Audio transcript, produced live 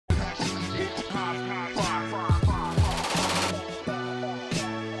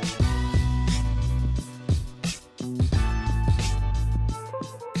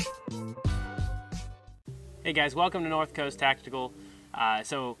Hey guys, welcome to North Coast Tactical.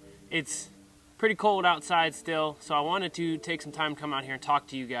 So it's pretty cold outside still, so I wanted to take some time to come out here and talk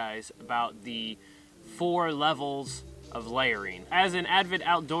to you guys about the 4 levels of layering. As an avid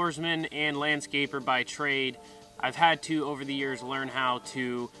outdoorsman and landscaper by trade, I've had to, over the years, learn how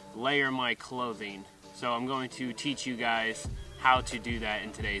to layer my clothing. So I'm going to teach you guys how to do that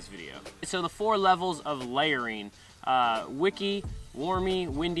in today's video. So the 4 levels of layering, wicky, warmy,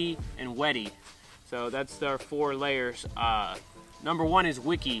 windy, and wetty. So that's our 4 layers. Number 1 is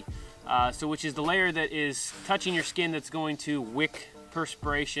wicky, which is the layer that is touching your skin that's going to wick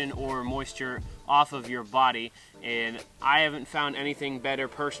perspiration or moisture off of your body. And I haven't found anything better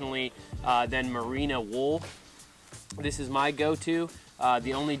personally than merino wool. This is my go-to.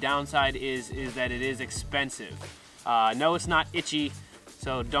 The only downside is that it is expensive. No, it's not itchy,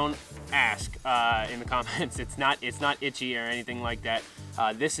 so don't ask in the comments. It's not itchy or anything like that.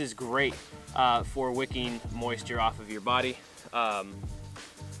 This is great for wicking moisture off of your body.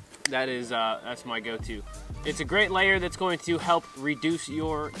 That's my go-to. It's a great layer that's going to help reduce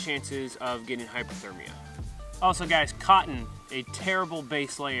your chances of getting hypothermia. Also guys, cotton, a terrible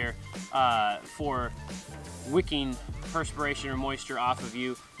base layer for wicking perspiration or moisture off of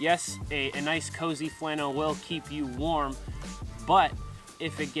you. Yes, a nice cozy flannel will keep you warm, but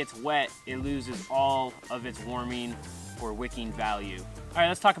if it gets wet, it loses all of its warming or wicking value. All right,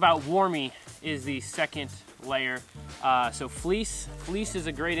 let's talk about warmy is the second layer. So fleece is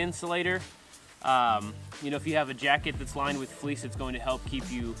a great insulator. If you have a jacket that's lined with fleece, it's going to help keep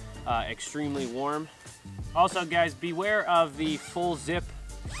you extremely warm. Also guys, beware of the full zip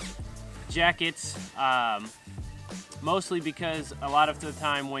jackets, mostly because a lot of the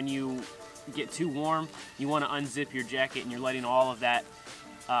time when you get too warm, you want to unzip your jacket and you're letting all of that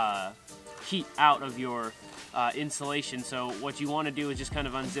heat out of your insulation. So what you want to do is just kind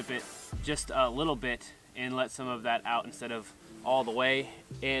of unzip it just a little bit and let some of that out instead of all the way.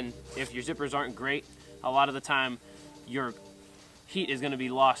 And if your zippers aren't great, a lot of the time your heat is going to be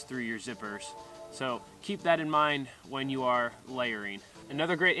lost through your zippers. So keep that in mind when you are layering.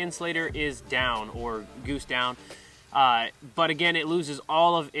 Another great insulator is down or goose down, but again, it loses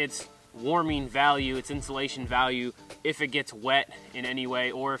all of its warming value, its insulation value, if it gets wet in any way,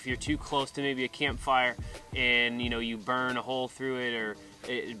 or if you're too close to maybe a campfire and you burn a hole through it or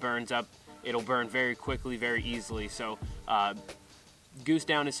it burns up. It'll burn very quickly, very easily. So goose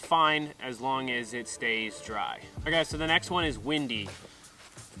down is fine as long as it stays dry. Okay, guys, so the next one is windy.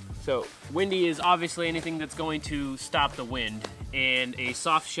 So windy is obviously anything that's going to stop the wind, and a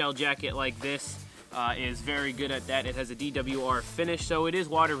soft shell jacket like this is very good at that. It has a DWR finish, so it is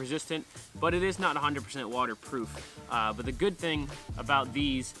water resistant, but it is not 100% waterproof. But the good thing about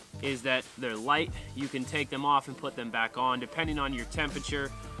these is that they're light. You can take them off and put them back on depending on your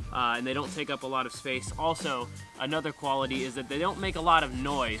temperature, and they don't take up a lot of space. Also, another quality is that they don't make a lot of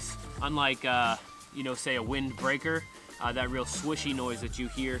noise, unlike say a windbreaker. That real swishy noise that you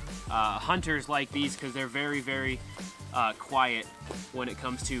hear. Hunters like these because they're very, very quiet when it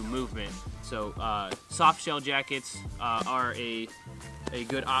comes to movement. So soft shell jackets are a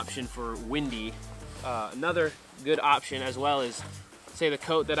good option for windy. Another good option as well is, say the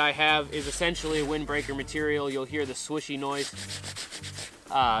coat that I have is essentially a windbreaker material. You'll hear the swishy noise.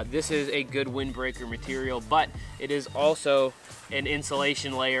 This is a good windbreaker material, but it is also an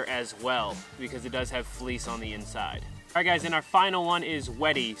insulation layer as well because it does have fleece on the inside. Alright guys, and our final one is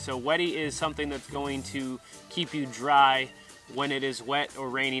wetty. So wetty is something that's going to keep you dry when it is wet or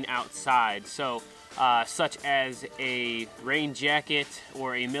raining outside. So such as a rain jacket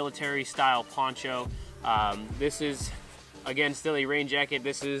or a military style poncho. This is, again, still a rain jacket.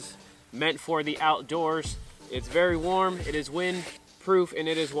 This is meant for the outdoors. It's very warm, it is wind proof, and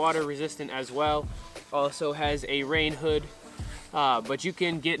it is water resistant as well. Also has a rain hood, but you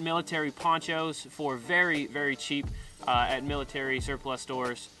can get military ponchos for very, very cheap at military surplus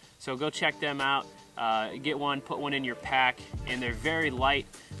stores. So go check them out, get one, put one in your pack, and they're very light.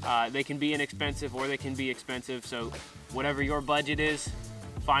 They can be inexpensive or they can be expensive, so whatever your budget is,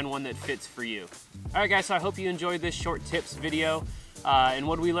 find one that fits for you. Alright guys, so I hope you enjoyed this short tips video. And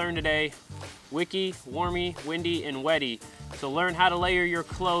what we learned today: wicky, warmy, windy, and wetty. So learn how to layer your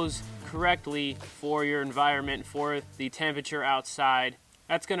clothes correctly for your environment, for the temperature outside.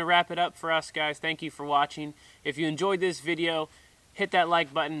 That's going to wrap it up for us, guys. Thank you for watching. If you enjoyed this video, hit that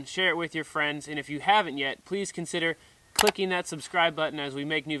like button, share it with your friends, and if you haven't yet, please consider clicking that subscribe button as we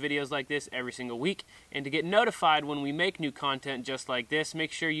make new videos like this every single week. And to get notified when we make new content just like this,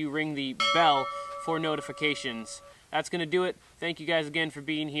 make sure you ring the bell for notifications. That's going to do it. Thank you guys again for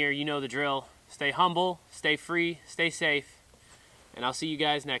being here. You know the drill. Stay humble, stay free, stay safe, and I'll see you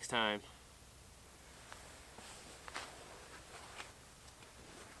guys next time.